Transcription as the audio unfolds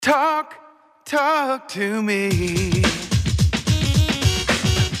Talk to me.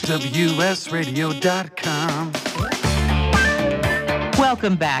 WSRadio.com.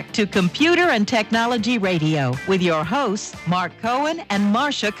 Welcome back to Computer and Technology Radio with your hosts, Mark Cohen and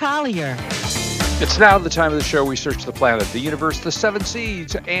Marcia Collier. It's now the time of the show we search the planet, the universe, the seven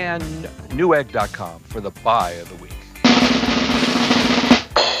seas, and Newegg.com for the buy of the week.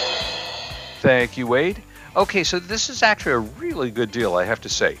 Thank you, Wade. Okay, so this is actually a really good deal, I have to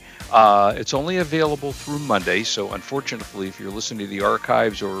say. It's only available through Monday, so unfortunately, if you're listening to the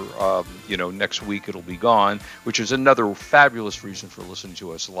archives or, next week it'll be gone, which is another fabulous reason for listening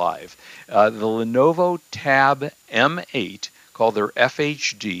to us live. The Lenovo Tab M8, called their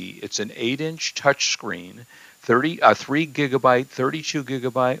FHD, it's an 8-inch touchscreen, 3 gigabyte, 32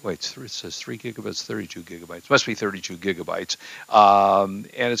 gigabyte. Wait, it says 3 gigabytes, 32 gigabytes. It must be 32 gigabytes. And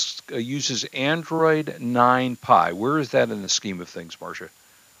it uses Android 9 Pie. Where is that in the scheme of things, Marcia,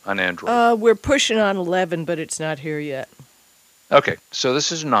 on Android? We're pushing on 11, but it's not here yet. Okay, so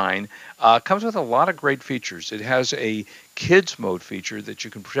this is 9. Comes with a lot of great features. It has a kids mode feature that you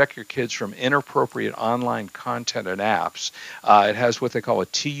can protect your kids from inappropriate online content and apps. It has what they call a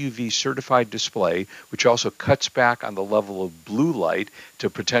TUV certified display, which also cuts back on the level of blue light to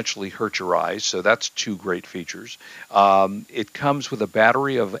potentially hurt your eyes. So that's 2 great features. It comes with a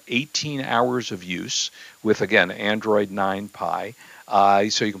battery of 18 hours of use with, again, Android 9 Pie.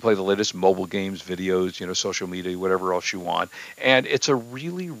 So you can play the latest mobile games, videos, social media, whatever else you want. And it's a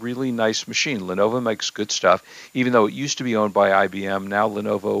really, really nice machine. Lenovo makes good stuff, even though it used to be owned by IBM. Now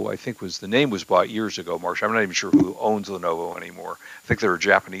Lenovo, I think the name was bought years ago, Marcia. I'm not even sure who owns Lenovo anymore. I think they're a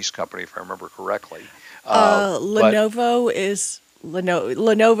Japanese company, if I remember correctly. Lenovo is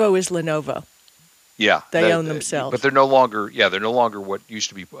Lenovo. Yeah. They own themselves. But they're no longer what used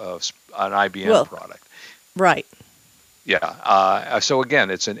to be an IBM product. Right. Yeah. So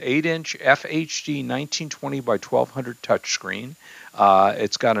again, it's an 8-inch FHD 1920 by 1200 touchscreen.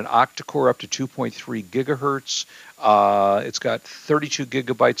 It's got an octa-core up to 2.3 gigahertz. It's got 32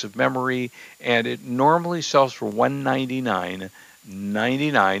 gigabytes of memory, and it normally sells for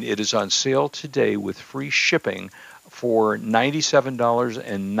 $199.99. It is on sale today with free shipping for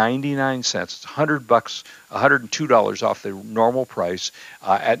 $97.99. It's $100, $102 off the normal price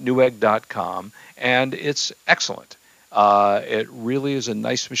at Newegg.com, and it's excellent. It really is a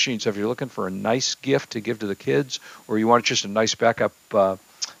nice machine. So if you're looking for a nice gift to give to the kids, or you want just a nice backup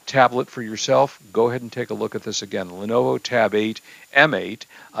tablet for yourself, go ahead and take a look at this again. Lenovo Tab 8 M8,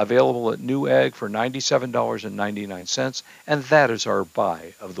 available at Newegg for $97.99. And that is our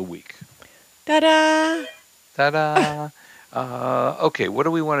buy of the week. Ta-da! Ta-da! Okay, what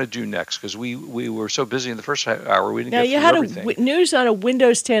do we want to do next? Because we were so busy in the first hour, we didn't get through everything. Now, you had news on a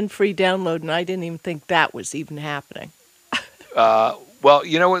Windows 10 free download, and I didn't even think that was even happening. Well,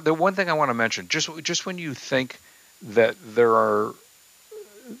 you know what? The one thing I want to mention, just when you think that there are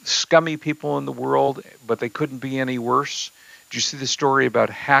scummy people in the world, but they couldn't be any worse, did you see the story about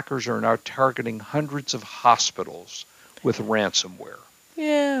hackers are now targeting hundreds of hospitals with ransomware?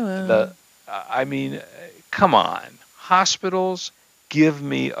 Yeah, well. Come on. Hospitals, give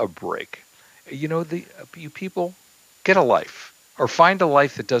me a break. You people, get a life. Or find a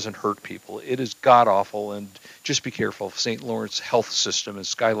life that doesn't hurt people. It is god-awful, and just be careful. St. Lawrence Health System and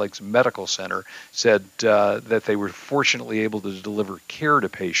Skylakes Medical Center said that they were fortunately able to deliver care to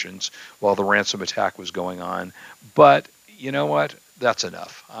patients while the ransom attack was going on. But you know what? That's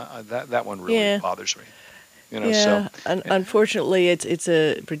enough. That one really bothers me. Unfortunately, it's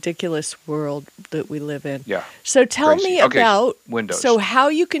a ridiculous world that we live in. Yeah. So tell me about Windows. So how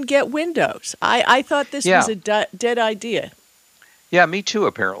you can get Windows. I thought this was a dead idea. Yeah, me too,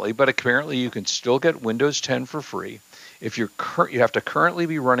 apparently. But apparently you can still get Windows 10 for free. If you have to currently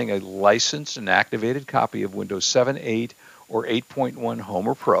be running a licensed and activated copy of Windows 7, 8, or 8.1 Home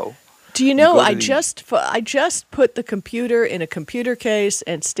or Pro. Do you know, I just put the computer in a computer case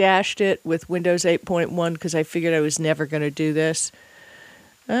and stashed it with Windows 8.1 because I figured I was never going to do this.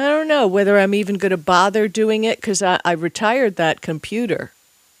 I don't know whether I'm even going to bother doing it because I retired that computer.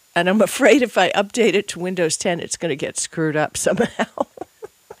 And I'm afraid if I update it to Windows 10, it's going to get screwed up somehow.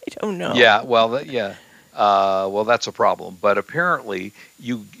 I don't know. Yeah, well, that's a problem. But apparently,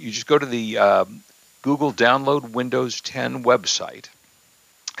 you just go to the Google Download Windows 10 website,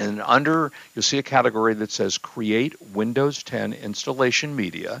 and you'll see a category that says Create Windows 10 Installation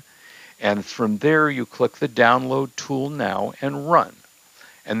Media, and from there you click the Download tool now and Run.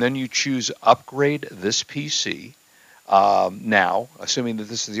 And then you choose Upgrade this PC. Now, assuming that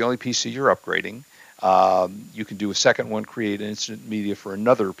this is the only PC you're upgrading, you can do a second one, create instant media for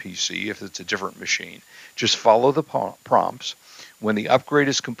another PC if it's a different machine. Just follow the prompts. When the upgrade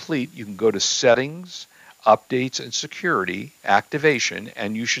is complete, you can go to Settings, Updates, and Security, Activation,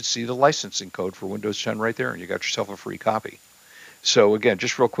 and you should see the licensing code for Windows 10 right there, and you got yourself a free copy. So again,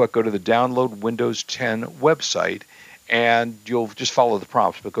 just real quick, go to the Download Windows 10 website, and you'll just follow the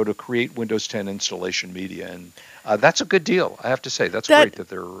prompts, but go to Create Windows 10 Installation Media, and that's a good deal, I have to say. That's great that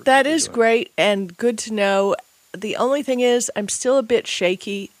they're... That is great and good to know. The only thing is, I'm still a bit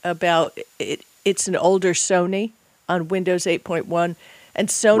shaky about it. It's an older Sony on Windows 8.1, and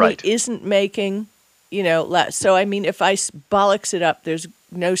Sony isn't making, so I mean, if I bollocks it up, there's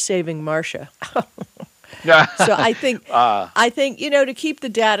no saving Marcia. So I think, to keep the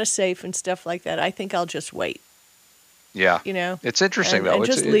data safe and stuff like that, I think I'll just wait. Yeah. It's interesting, though. And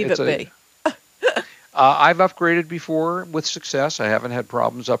just leave it be. I've upgraded before with success. I haven't had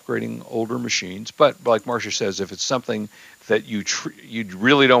problems upgrading older machines. But like Marcia says, if it's something that you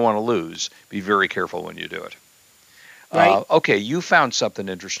really don't want to lose, be very careful when you do it. Right. Okay, you found something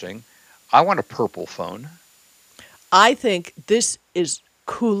interesting. I want a purple phone. I think this is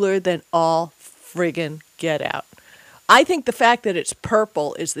cooler than all friggin' get out. I think the fact that it's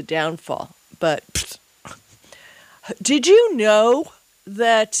purple is the downfall. But did you know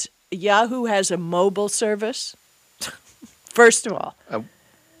that Yahoo has a mobile service? First of all.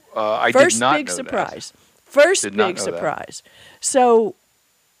 I did not know surprise. that. First big surprise. So,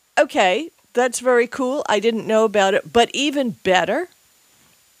 okay, that's very cool. I didn't know about it. But even better,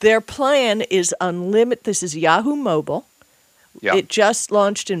 their plan is unlimited. This is Yahoo Mobile. Yeah. It just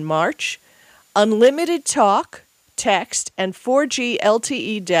launched in March. Unlimited talk, text, and 4G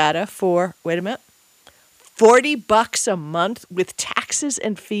LTE data for, wait a minute, $40 a month with taxes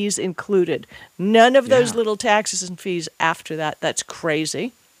and fees included. None of those little taxes and fees after that. That's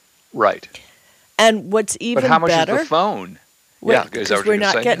crazy. Right. And what's even better... But how much is the phone? Wait, because we're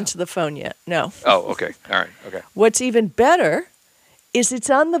not getting to the phone yet. No. Oh, okay. All right. Okay. What's even better is it's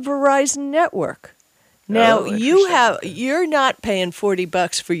on the Verizon network. Now, you're not paying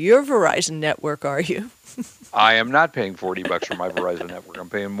 $40 for your Verizon network, are you? I am not paying $40 for my Verizon network. I'm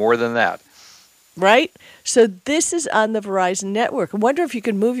paying more than that. Right? So this is on the Verizon network. I wonder if you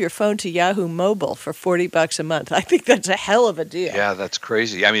can move your phone to Yahoo Mobile for $40 a month. I think that's a hell of a deal. Yeah, that's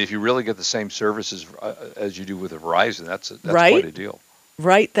crazy. I mean, if you really get the same services as you do with a Verizon, that's quite a deal.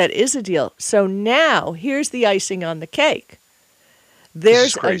 Right, that is a deal. So now, here's the icing on the cake.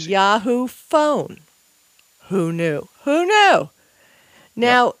 There's a Yahoo phone. Who knew? Who knew?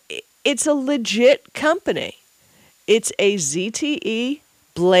 Now, it's a legit company. It's a ZTE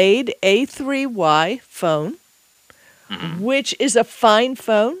Blade A3Y phone, which is a fine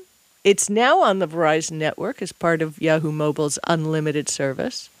phone. It's now on the Verizon network as part of Yahoo Mobile's unlimited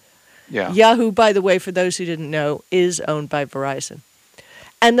service. Yeah. Yahoo, by the way, for those who didn't know, is owned by Verizon.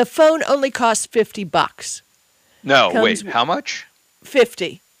 And the phone only costs $50. No, wait, how much?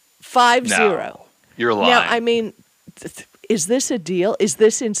 50. 50. No, you're lying. Now, I mean, is this a deal? Is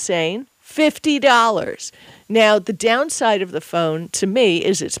this insane? $50. Now, the downside of the phone, to me,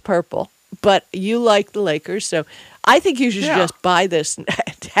 is it's purple. But you like the Lakers, so I think you should just buy this and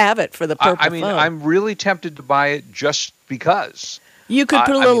have it for the purple phone. I'm really tempted to buy it just because. You could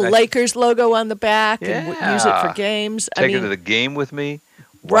put a little Lakers logo on the back and use it for games. Take it to the game with me.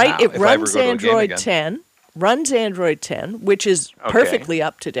 Right, Wow, it runs Android 10. Runs Android 10, which is perfectly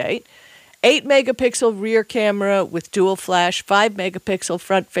up to date. 8-megapixel rear camera with dual flash, 5-megapixel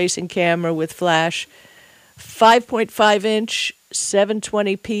front-facing camera with flash, 5.5-inch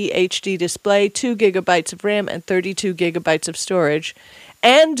 720p HD display, 2 gigabytes of RAM, and 32 gigabytes of storage,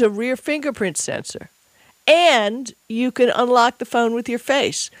 and a rear fingerprint sensor. And you can unlock the phone with your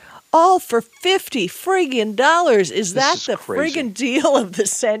face. All for $50 friggin'. Is that the friggin' deal of the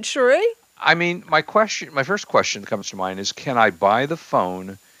century? I mean, my first question that comes to mind is, can I buy the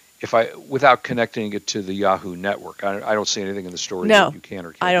phone without connecting it to the Yahoo network? I don't see anything in the story that you can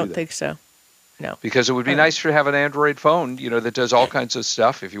or can't do that. I don't think so. No. Because it would be nice to have an Android phone, that does all kinds of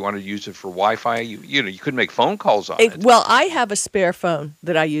stuff. If you want to use it for Wi-Fi, you could make phone calls on it. Well, I have a spare phone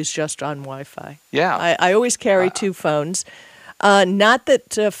that I use just on Wi-Fi. Yeah. I always carry two phones. Not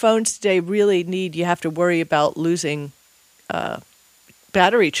that phones today really you have to worry about losing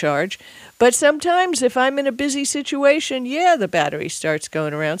battery charge. But sometimes if I'm in a busy situation, the battery starts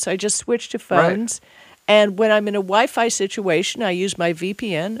going around. So I just switch to phones. Right. And when I'm in a Wi-Fi situation, I use my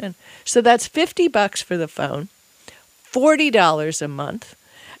VPN. And so that's $50 for the phone, $40 a month.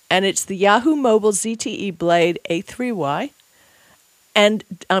 And it's the Yahoo Mobile ZTE Blade A3Y. And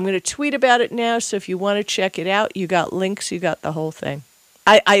I'm going to tweet about it now. So if you want to check it out, you got links, you got the whole thing.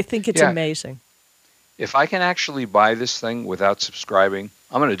 I think it's amazing. If I can actually buy this thing without subscribing,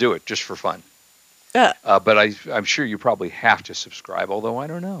 I'm going to do it just for fun. But I'm sure you probably have to subscribe, although I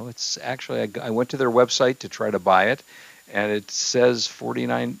don't know. It's actually, I went to their website to try to buy it, and it says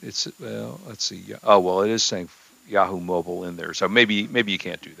 49. It's, let's see. Oh, well, it is saying Yahoo Mobile in there, so maybe you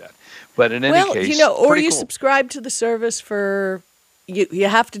can't do that. But in any case, or you cool. subscribe to the service for, you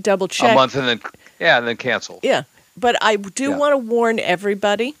have to double check. A month and then cancel. Yeah, but I do want to warn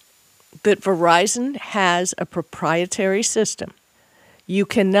everybody that Verizon has a proprietary system. You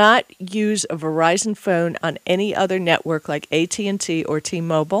cannot use a Verizon phone on any other network like AT&T or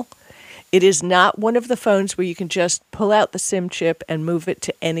T-Mobile. It is not one of the phones where you can just pull out the SIM chip and move it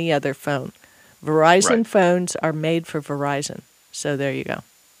to any other phone. Verizon phones are made for Verizon. So there you go.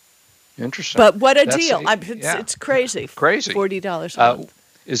 Interesting. But what a deal. It's crazy. Crazy. $40 a month.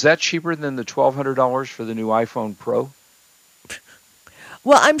 Is that cheaper than the $1,200 for the new iPhone Pro?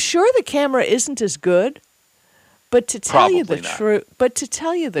 Well, I'm sure the camera isn't as good. But to tell you the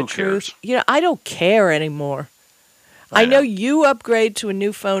truth, I don't care anymore. I know you upgrade to a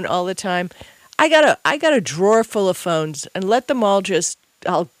new phone all the time. I got a drawer full of phones, and let them all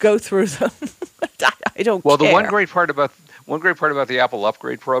I'll go through them. I don't care. Well, the one great part about the Apple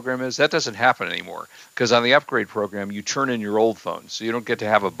upgrade program is that doesn't happen anymore, because on the upgrade program you turn in your old phones, so you don't get to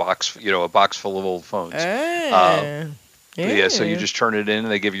have a box full of old phones. Yeah, so you just turn it in,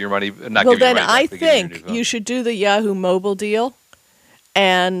 and they give you your money. I think you should do the Yahoo Mobile deal,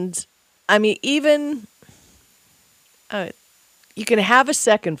 and I mean, even you can have a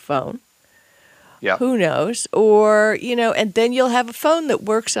second phone. Yeah. Who knows? Or and then you'll have a phone that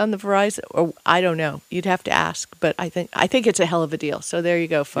works on the Verizon. Or I don't know. You'd have to ask, but I think it's a hell of a deal. So there you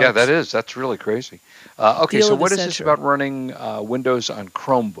go, folks. Yeah, that's really crazy. Okay, so what is this about running Windows on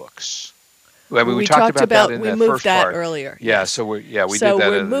Chromebooks? I mean, we talked about that in that first part. We moved that earlier. Yeah, yes. so we did that. So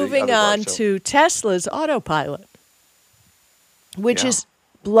we're moving on to Tesla's autopilot, which is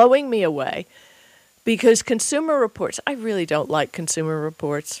blowing me away, because Consumer Reports. I really don't like Consumer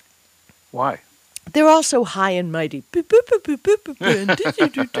Reports. Why? They're all so high and mighty.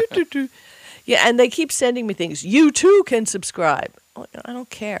 Yeah, and they keep sending me things. You too can subscribe. I don't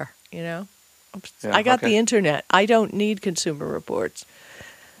care. I got the internet. I don't need Consumer Reports.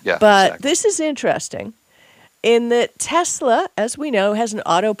 Yeah, but this is interesting in that Tesla, as we know, has an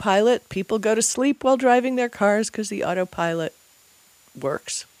autopilot. People go to sleep while driving their cars because the autopilot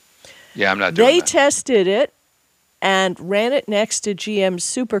works. Yeah, I'm not doing that. They tested it and ran it next to GM's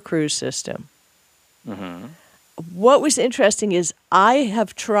Super Cruise system. Mm-hmm. What was interesting is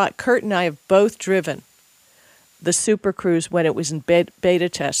Kurt and I have both driven the Super Cruise when it was in beta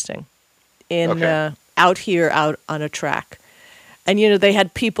testing out on a track. And, they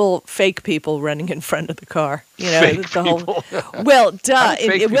had fake people running in front of the car. Fake people? Well, duh.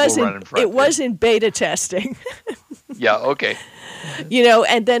 It was in beta testing. Yeah, okay.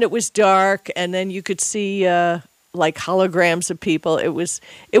 And then it was dark, and then you could see like holograms of people. It was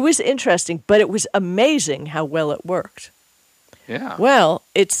interesting, but it was amazing how well it worked. Yeah. Well,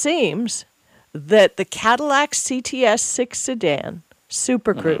 it seems that the Cadillac CTS 6 sedan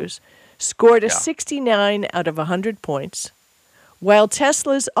Super Cruise scored a 69 out of 100 points, while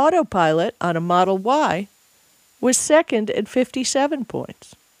Tesla's autopilot on a Model Y was second at 57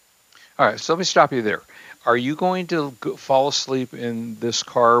 points. All right, so let me stop you there. Are you going to fall asleep in this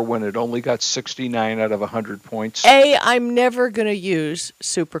car when it only got 69 out of 100 points? I'm never going to use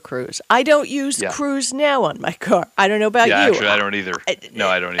Super Cruise. I don't use Cruise now on my car. I don't know about you. Actually, I don't either. No,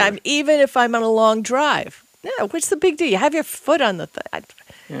 I don't either. Even if I'm on a long drive. No, what's the big deal? You have your foot on the thing.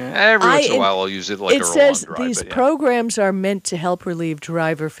 Every once in a while I'll use it like a long drive. It says these programs are meant to help relieve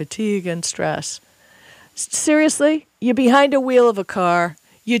driver fatigue and stress. Seriously? You're behind a wheel of a car.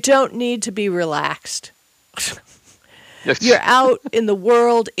 You don't need to be relaxed. You're out in the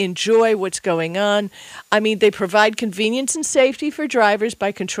world. Enjoy what's going on. I mean, they provide convenience and safety for drivers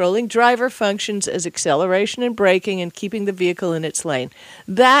by controlling driver functions as acceleration and braking and keeping the vehicle in its lane.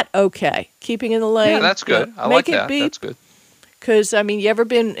 Keeping in the lane. Yeah, that's good. I like that. That's good. Because, you ever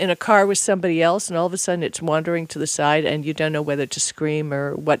been in a car with somebody else and all of a sudden it's wandering to the side and you don't know whether to scream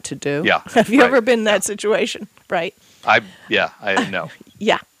or what to do? Yeah. Have you ever been in that situation? Right? I know.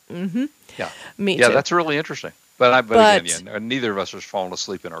 Yeah. Mm-hmm. Yeah. Me too. Yeah, that's really interesting. But again, neither of us are falling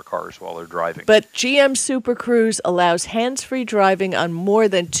asleep in our cars while they're driving. But GM Super Cruise allows hands-free driving on more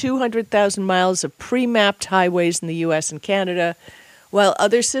than 200,000 miles of pre-mapped highways in the U.S. and Canada, while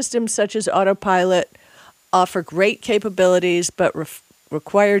other systems such as Autopilot offer great capabilities but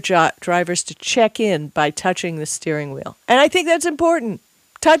require drivers to check in by touching the steering wheel. And I think that's important.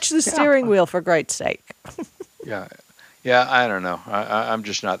 Touch the steering wheel, for Christ's sake. Yeah, I don't know. I'm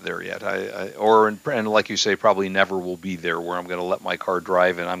just not there yet. And like you say, probably never will be there where I'm going to let my car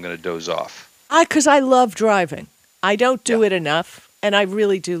drive and I'm going to doze off. Because I love driving. I don't do it enough, and I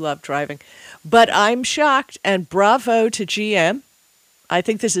really do love driving. But I'm shocked, and bravo to GM. I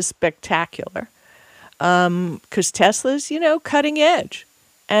think this is spectacular. Because Tesla's, cutting edge.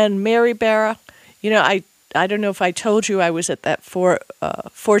 And Mary Barra, I don't know if I told you I was at that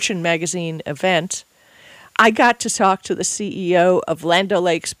Fortune magazine event. I got to talk to the CEO of Land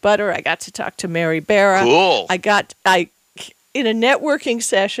O'Lakes Butter. I got to talk to Mary Barra. Cool. In a networking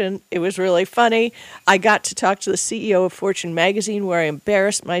session, it was really funny. I got to talk to the CEO of Fortune magazine, where I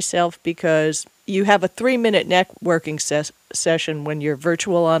embarrassed myself because you have a 3-minute networking session when you're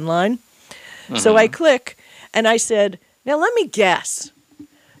virtual online. Mm-hmm. So I click, and I said, now let me guess.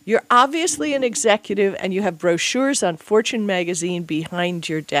 You're obviously an executive, and you have brochures on Fortune magazine behind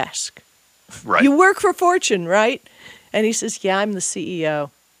your desk. Right. You work for Fortune, right? And he says, yeah, I'm the CEO.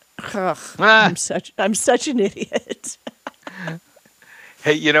 Ugh, I'm such an idiot.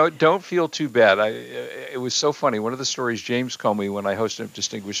 Hey, don't feel too bad. It was so funny. One of the stories James told me when I hosted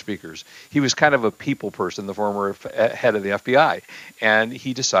Distinguished Speakers, he was kind of a people person, the former head of the FBI, and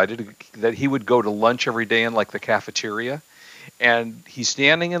he decided that he would go to lunch every day in like the cafeteria, and he's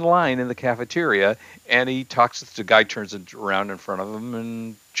standing in line in the cafeteria, and he talks. The guy turns around in front of him,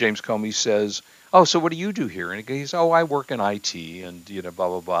 and James Comey says, "Oh, so what do you do here?" And he goes, "Oh, I work in IT," and blah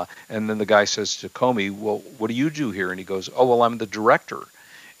blah blah. And then the guy says to Comey, "Well, what do you do here?" And he goes, "Oh, well, I'm the director."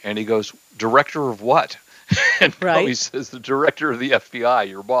 And he goes, "Director of what?" And right. Comey says, "The director of the FBI,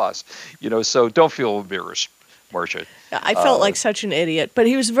 your boss." So don't feel embarrassed, Marcia. I felt like such an idiot, but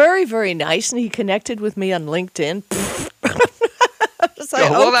he was very, very nice, and he connected with me on LinkedIn.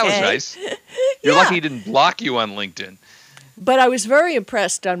 Well, that was nice. You're lucky he didn't block you on LinkedIn. But I was very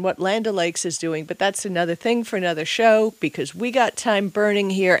impressed on what Land O'Lakes is doing, but that's another thing for another show, because we got time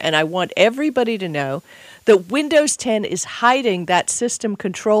burning here, and I want everybody to know that Windows 10 is hiding that system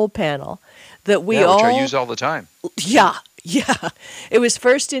control panel that we which I use all the time. Yeah. It was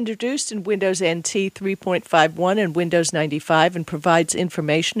first introduced in Windows NT 3.51 and Windows 95 and provides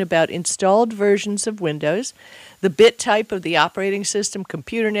information about installed versions of Windows, the bit type of the operating system,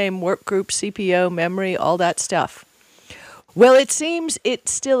 computer name, workgroup, CPO, memory, all that stuff. Well, it seems it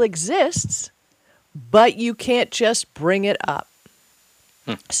still exists, but you can't just bring it up.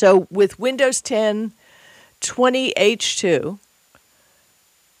 So with Windows 10 20H2,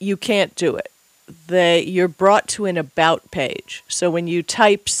 you can't do it. You're brought to an About page. So when you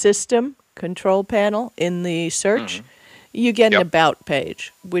type System Control Panel in the search, you get an About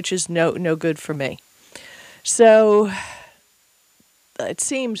page, which is no good for me. So it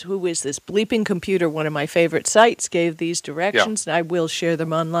seems, who is this? Bleeping Computer, one of my favorite sites, gave these directions, and I will share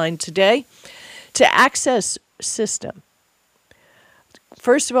them online today. To access System,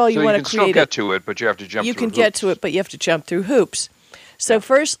 first of all, you want to create you can still get to it, but you have to jump through hoops. You can get to it, but you have to jump through hoops. So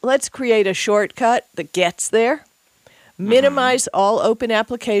first, let's create a shortcut that gets there. Minimize all open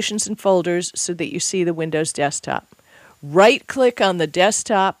applications and folders so that you see the Windows desktop. Right-click on the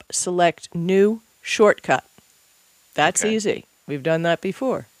desktop, select New Shortcut. That's easy. We've done that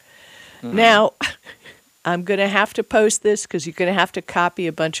before. Now, I'm going to have to post this because you're going to have to copy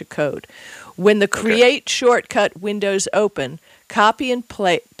a bunch of code. When the Create Shortcut window's open, copy and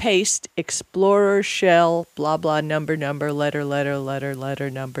paste Explorer shell, blah, blah, number,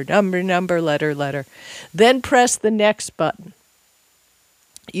 letter, number, letter. Then press the Next button.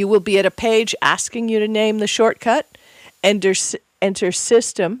 You will be at a page asking you to name the shortcut. Enter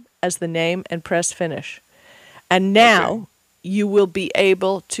System as the name and press Finish. And now you will be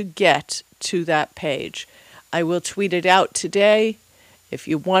able to get to that page. I will tweet it out today. If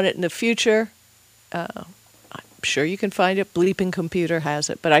you want it in the future, I'm sure you can find it. Bleeping Computer has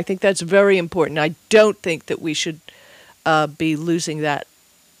it. But I think that's very important. I don't think that we should be losing that.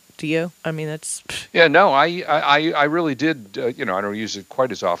 Do you? I mean, that's... Yeah, no, I really did. I don't use it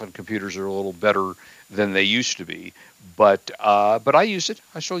quite as often. Computers are a little better than they used to be. But I use it.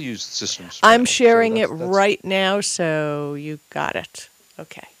 I still use systems. I'm sharing it right now, so you got it.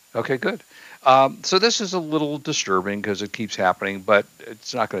 Okay. Okay, good. So this is a little disturbing because it keeps happening, but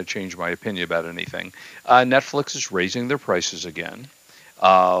it's not going to change my opinion about anything. Netflix is raising their prices again.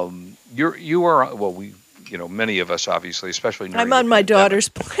 You are many of us obviously, especially. I'm on my daughter's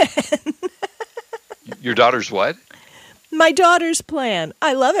plan. Your daughter's what? My daughter's plan.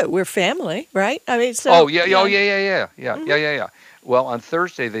 I love it. We're family, right? I mean, so. Oh yeah. Well, on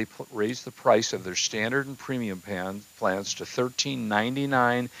Thursday they raised the price of their standard and premium plans to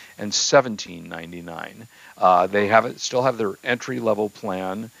 $13.99 and $17.99. They still have their entry level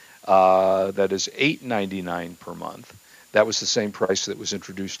plan that is $8.99 per month. That was the same price that was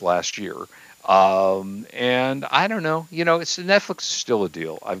introduced last year. And I don't know. Netflix is still a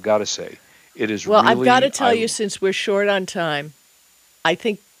deal. I've got to say. It is Well, really. I've got to tell you, since we're short on time, I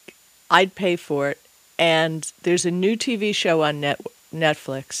think I'd pay for it. And there's a new TV show on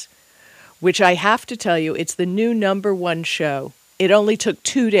Netflix, which I have to tell you, it's the new #1 show. It only took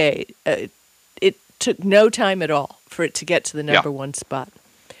 2 days. It took no time at all for it to get to the #1 spot.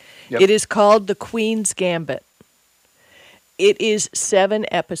 Yep. It is called The Queen's Gambit. It is 7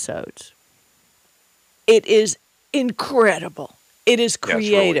 episodes. It is incredible. It is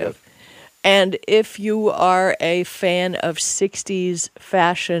creative. Really, and if you are a fan of 60s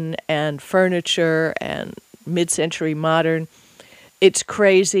fashion and furniture and mid-century modern, it's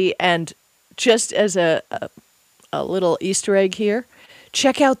crazy. And just as a little Easter egg here,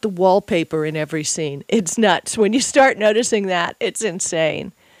 check out the wallpaper in every scene. It's nuts. When you start noticing that, it's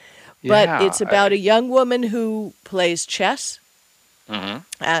insane. But it's about a young woman who plays chess.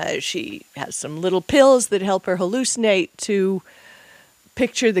 Mm-hmm. She has some little pills that help her hallucinate to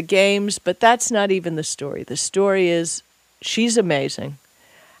picture the games, but that's not even the story. The story is she's amazing.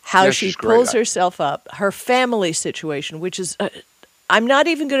 How she pulls herself up, her family situation, which is... I'm not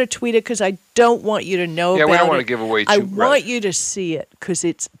even going to tweet it because I don't want you to know about it. Yeah, we don't want to give away too much. I want you to see it because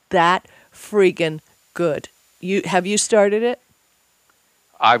it's that friggin' good. Have you started it?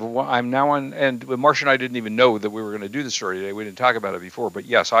 I'm now on, and Marcia and I didn't even know that we were going to do the story today. We didn't talk about it before, but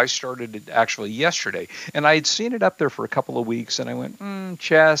yes, I started it actually yesterday, and I had seen it up there for a couple of weeks, and I went,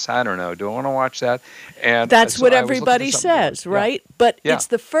 chess, I don't know, do I want to watch that? And that's what everybody says, right? Yeah. But it's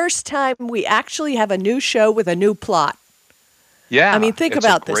the first time we actually have a new show with a new plot. Yeah, I mean, think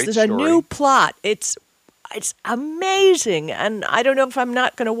about this. There's a new plot. It's amazing, and I don't know if I'm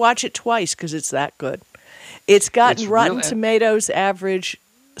not going to watch it twice because it's that good. It's gotten Rotten Tomatoes average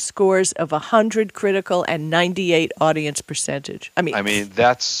scores of 100 critical and 98 audience percentage. I mean,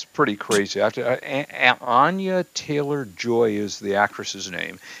 that's pretty crazy. Anya Taylor-Joy is the actress's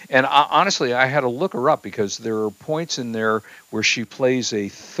name, and honestly, I had to look her up because there are points in there where she plays a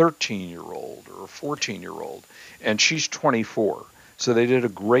 13-year-old or a 14-year-old, and she's 24. So they did a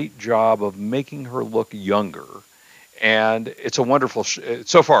great job of making her look younger, and it's a wonderful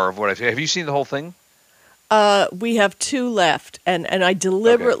so far of what I've seen. Have you seen the whole thing? We have 2 left, and I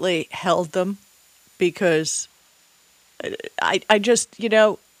deliberately held them because I just,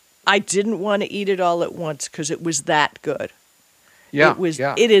 I didn't want to eat it all at once because it was that good. Yeah,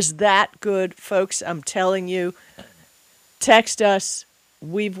 It is that good, folks. I'm telling you. Text us.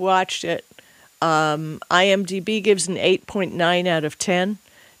 We've watched it. IMDb gives an 8.9 out of 10.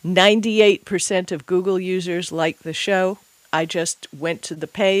 98% of Google users like the show. I just went to the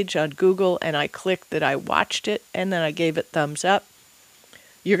page on Google and I clicked that I watched it and then I gave it thumbs up.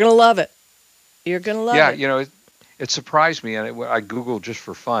 You're going to love it. You're going to love it. Yeah, it surprised me, and I Googled just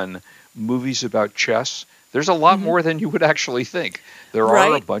for fun movies about chess. There's a lot more than you would actually think. There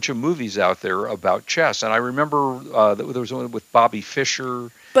are a bunch of movies out there about chess, and I remember there was one with Bobby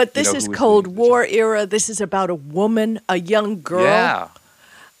Fischer. But this is Cold War era. This is about a woman, a young girl.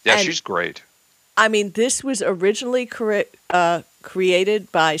 Yeah, she's great. I mean, this was originally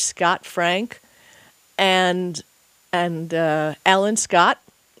created by Scott Frank and Alan Scott,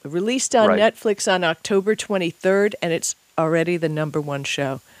 released on Netflix on October 23rd, and it's already the #1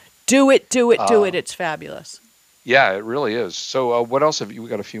 show. Do it. It's fabulous. Yeah, it really is. So what else we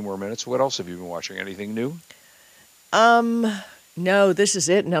got a few more minutes. What else have you been watching? Anything new? No, this is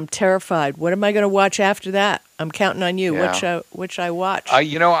it, and I'm terrified. What am I going to watch after that? I'm counting on you. Yeah. Which I watch.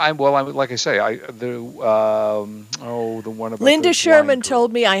 I'm like I say, the one about Linda Sherman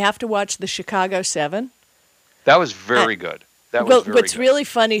told me I have to watch the Chicago 7. That was very good. That was very what's good. really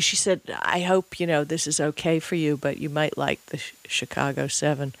funny, she said, I hope, this is okay for you, but you might like the Chicago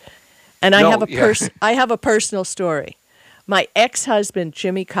 7. And I have a personal story. My ex-husband,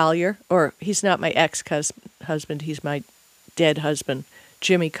 Jimmy Collier, or he's not my ex-husband, he's my dead husband,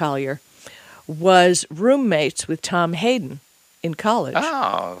 Jimmy Collier, was roommates with Tom Hayden in college.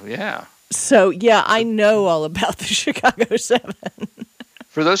 Oh, yeah. So, I know all about the Chicago 7.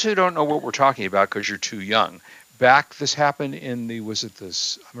 For those who don't know what we're talking about because you're too young, this happened in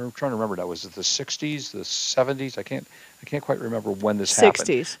I'm trying to remember now, was it the 60s, the 70s? I can't quite remember when this happened.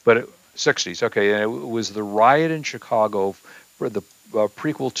 60s. But 60s, okay. And it was the riot in Chicago for the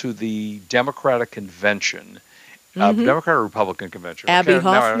prequel to the Democratic Convention. Democratic or Republican Convention. Abby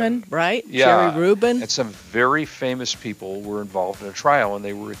Hoffman, right? Yeah. Jerry Rubin. And some very famous people were involved in a trial, and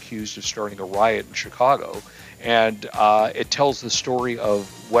they were accused of starting a riot in Chicago. And it tells the story of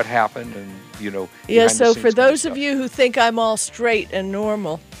what happened and, Yeah, so for those of you who think I'm all straight and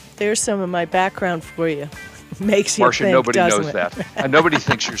normal, there's some of my background for you. makes you Marcia, think, nobody doesn't knows it? that. And nobody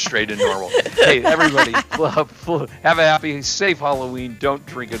thinks you're straight and normal. Hey, everybody, have a happy, safe Halloween. Don't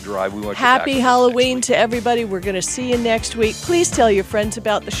drink and drive. We want you back Happy with us Halloween next to everybody. We're going to see you next week. Please tell your friends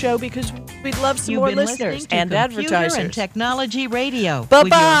about the show because we'd love some more listeners and Computer advertisers. and Technology Radio. Bye-bye.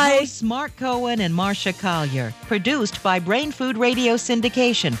 With your hosts, Mark Cohen and Marcia Collier. Produced by Brain Food Radio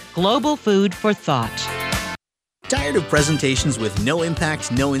Syndication. Global food for thought. Tired of presentations with no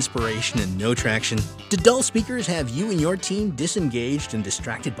impact, no inspiration, and no traction? Do dull speakers have you and your team disengaged and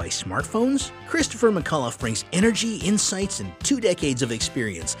distracted by smartphones? Christopher McAuliffe brings energy, insights, and 2 decades of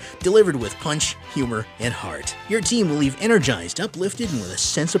experience, delivered with punch, humor, and heart. Your team will leave energized, uplifted, and with a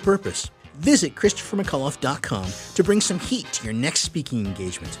sense of purpose. Visit ChristopherMcAuliffe.com to bring some heat to your next speaking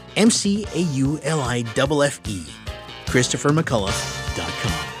engagement. McAuliffe.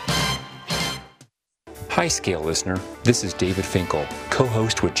 ChristopherMcAuliffe.com. Hi, Scale listener. This is David Finkel,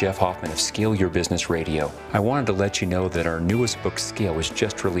 co-host with Jeff Hoffman of Scale Your Business Radio. I wanted to let you know that our newest book, Scale, was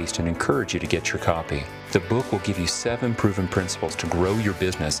just released and encourage you to get your copy. The book will give you 7 proven principles to grow your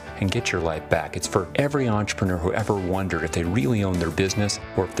business and get your life back. It's for every entrepreneur who ever wondered if they really own their business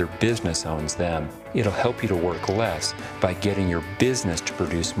or if their business owns them. It'll help you to work less by getting your business to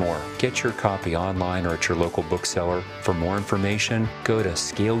produce more. Get your copy online or at your local bookseller. For more information, go to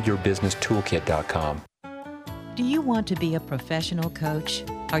scaleyourbusinesstoolkit.com. Do you want to be a professional coach?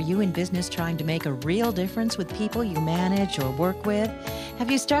 Are you in business trying to make a real difference with people you manage or work with?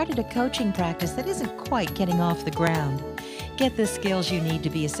 Have you started a coaching practice that isn't quite getting off the ground? Get the skills you need to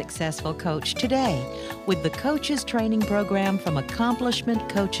be a successful coach today with the Coaches Training Program from Accomplishment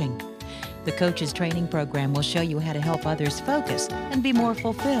Coaching. The Coaches Training Program will show you how to help others focus and be more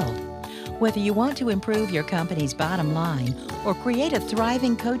fulfilled. Whether you want to improve your company's bottom line or create a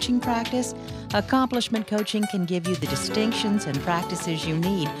thriving coaching practice, Accomplishment Coaching can give you the distinctions and practices you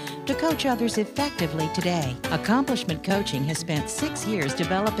need to coach others effectively today. Accomplishment Coaching has spent 6 years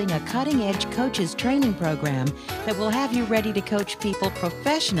developing a cutting-edge coaches training program that will have you ready to coach people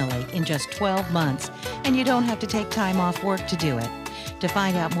professionally in just 12 months, and you don't have to take time off work to do it. To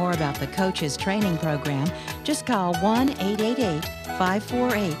find out more about the Coaches Training Program, just call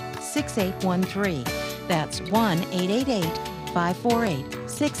 1-888-548-6813. That's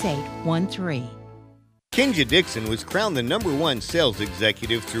 1-888-548-6813. Kenja Dixon was crowned the #1 sales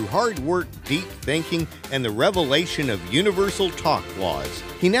executive through hard work, deep thinking, and the revelation of universal talk laws.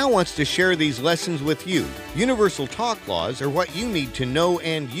 He now wants to share these lessons with you. Universal talk laws are what you need to know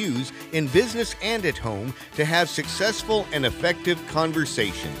and use in business and at home to have successful and effective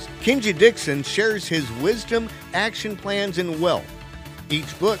conversations. Kenja Dixon shares his wisdom, action plans, and wealth.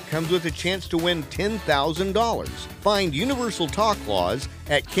 Each book comes with a chance to win $10,000. Find Universal Talk Laws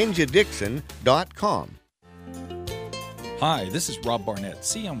at KenjaDixon.com. Hi, this is Rob Barnett,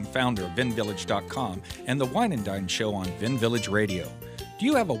 CEO and founder of VinVillage.com and the Wine and Dine Show on Vin Village Radio. Do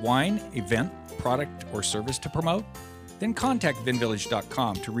you have a wine, event, product, or service to promote? Then contact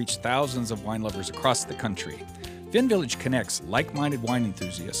VinVillage.com to reach thousands of wine lovers across the country. Vin Village connects like-minded wine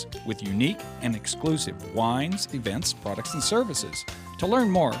enthusiasts with unique and exclusive wines, events, products, and services. To learn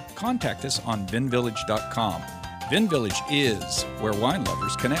more, contact us on VinVillage.com. Vin Village is where wine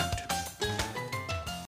lovers connect.